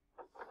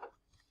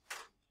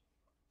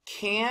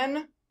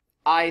 Can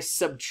I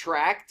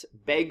subtract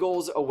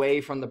bagels away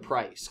from the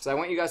price? Because I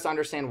want you guys to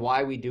understand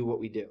why we do what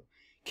we do.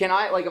 Can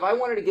I, like, if I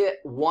wanted to get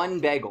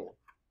one bagel,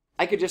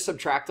 I could just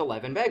subtract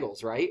 11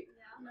 bagels, right?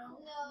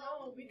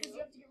 No, because you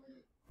have to get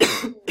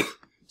rid of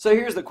So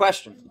here's the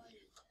question.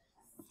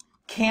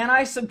 Can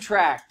I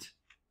subtract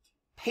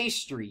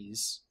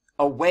pastries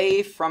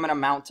away from an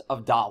amount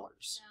of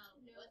dollars?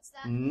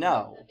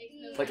 No.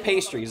 Like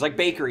pastries, like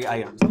bakery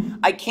items.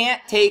 I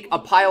can't take a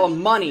pile of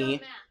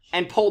money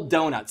and pull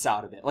donuts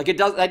out of it. Like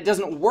that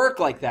doesn't work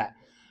like that.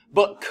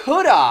 But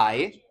could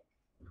I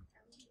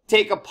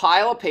take a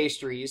pile of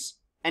pastries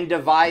and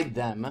divide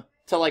them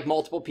to like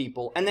multiple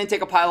people, and then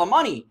take a pile of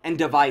money and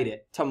divide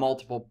it to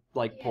multiple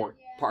like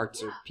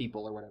parts or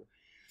people or whatever?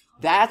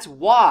 That's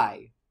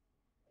why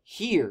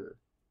here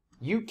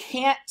you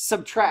can't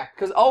subtract,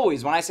 because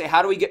always when I say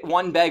how do we get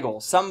one bagel,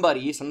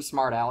 somebody, some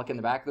smart aleck in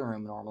the back of the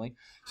room normally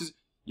says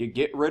you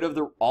get rid of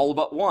the all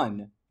but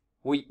one.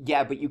 Well,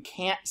 yeah, but you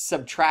can't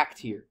subtract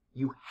here.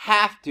 You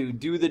have to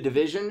do the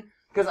division,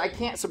 because I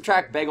can't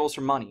subtract bagels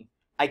from money.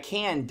 I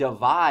can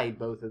divide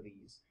both of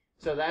these.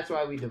 So that's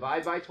why we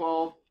divide by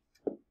 12,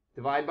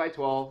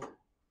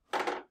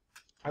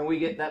 and we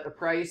get that the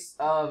price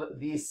of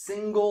the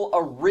single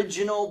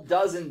original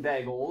dozen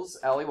bagels,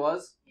 Ellie,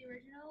 was? The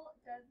original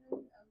dozen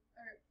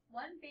or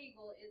one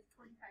bagel is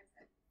 45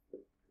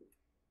 cents.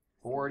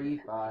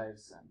 45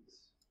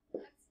 cents.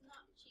 That's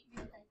not cheap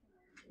because I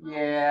can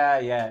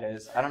Yeah, it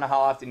is. I don't know how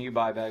often you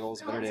buy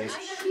bagels, but it is.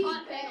 cheap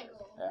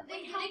bagel. Yeah.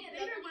 They get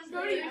better ones.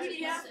 Go to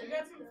UTF and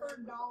get some for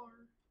 $1.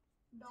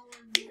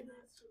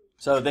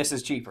 So this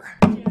is cheaper.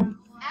 At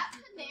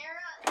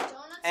Panera,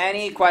 donuts.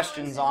 Any are $2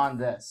 questions on and-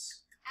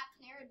 this? At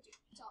Panera,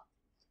 talk.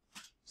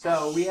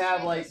 So we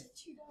have like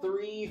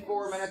 $2.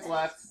 3-4 minutes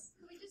left.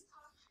 Can we just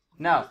talk?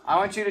 No, I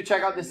want you to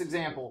check out this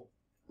example.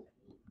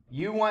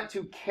 You want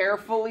to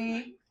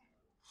carefully...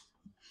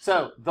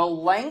 So, the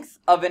length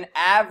of an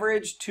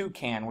average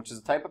toucan, which is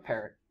a type of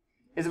parrot,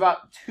 is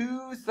about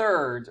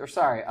 2/3, or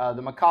sorry,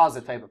 the macaw's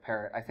a type of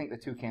parrot. I think the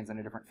toucan's in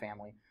a different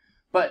family.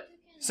 But,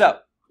 so,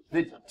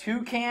 the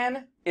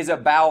toucan is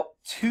about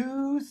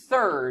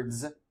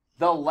 2/3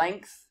 the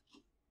length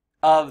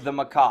of the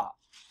macaw.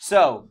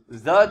 So,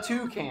 the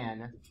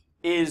toucan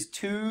is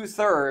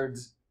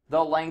 2/3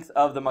 the length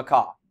of the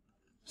macaw.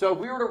 So if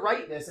we were to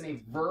write this in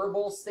a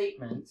verbal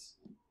statement,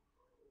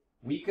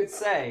 we could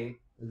say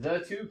the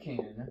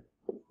toucan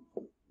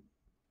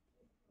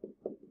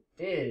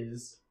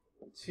is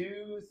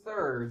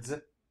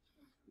 2/3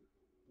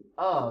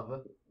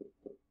 of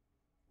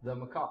the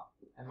macaw.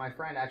 And my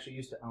friend actually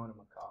used to own a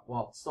macaw.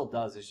 Well, still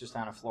does. It's just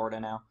down in Florida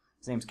now.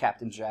 His name's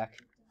Captain Jack.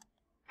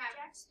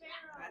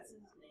 That's his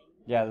name.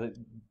 Yeah,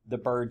 the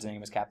bird's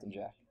name is Captain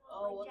Jack.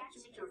 Oh, what did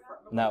you mean to refer?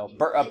 No,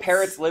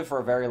 parrots live for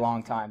a very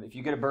long time. If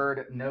you get a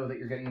bird, know that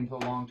you're getting into a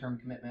long-term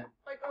commitment.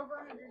 Like over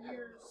 100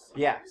 years.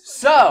 Yeah.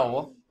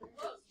 So,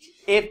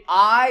 if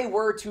I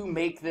were to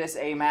make this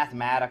a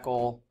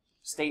mathematical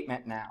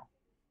statement now,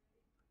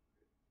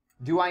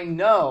 do I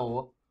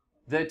know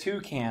the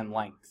toucan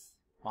length?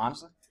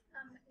 Honestly?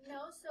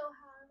 No, so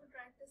how I would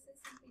write this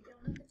is since we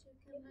don't know the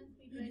toucan length,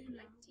 we write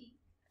like T.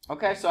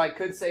 Okay, so I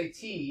could say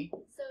T.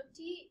 So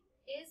T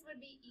is would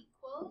be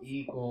equals.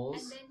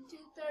 equals. And then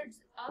 2/3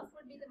 of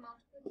would be the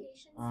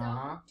multiplication.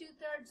 Uh-huh. So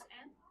 2/3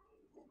 m.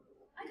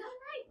 I got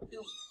it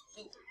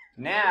right.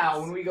 Now,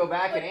 when we go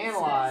back and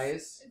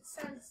analyze, It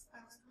says.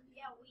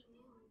 Yeah, we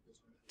knew.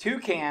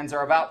 toucans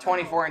are about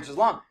 24 inches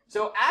long.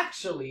 So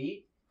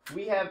actually,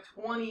 we have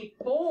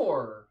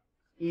 24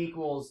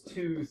 equals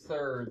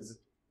 2/3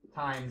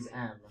 times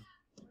m.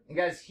 And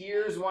guys,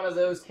 here's one of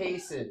those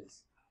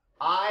cases.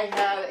 I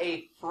have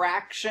a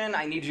fraction.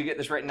 I need you to get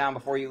this written down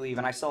before you leave,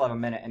 and I still have a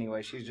minute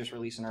anyway. She's just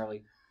releasing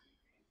early.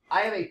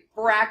 I have a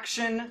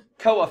fraction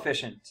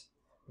coefficient.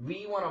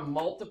 We want to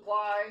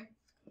multiply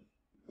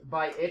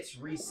by its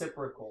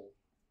reciprocal.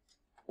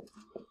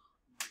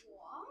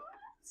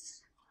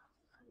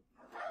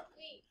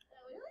 Wait,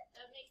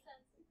 that makes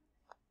sense.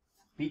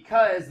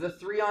 Because the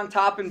 3 on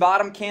top and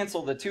bottom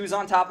cancel, the 2's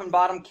on top and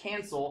bottom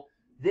cancel,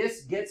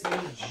 this gets me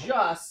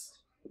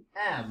just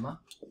m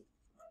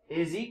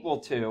is equal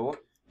to,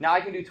 now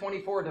I can do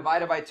 24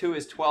 divided by 2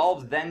 is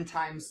 12, then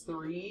times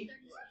 3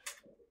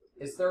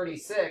 is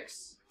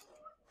 36.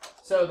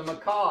 So the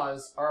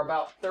macaws are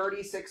about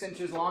 36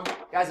 inches long.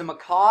 Guys, a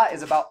macaw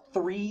is about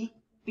 3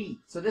 feet.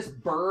 So this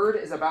bird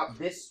is about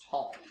this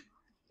tall.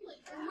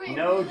 Wait,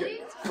 No,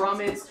 really?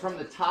 from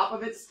the top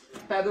of its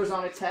feathers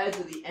on its head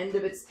to the end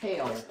of its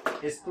tail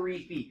is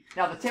 3 feet.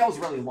 Now the tail's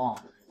really long,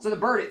 so the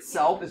bird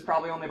itself is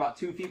probably only about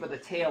 2 feet, but the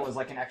tail is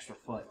like an extra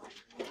foot.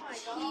 Oh my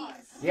god.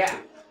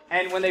 Yeah,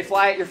 and when they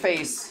fly at your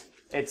face,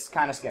 it's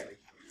kind of scary.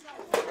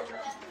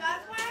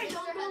 That's why I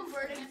don't do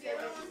birding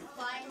feelings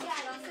flying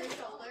on your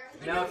shoulder.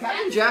 No,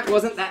 Captain Jack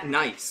wasn't that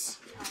nice.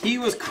 He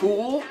was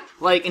cool,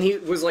 like, and he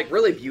was like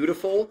really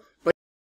beautiful,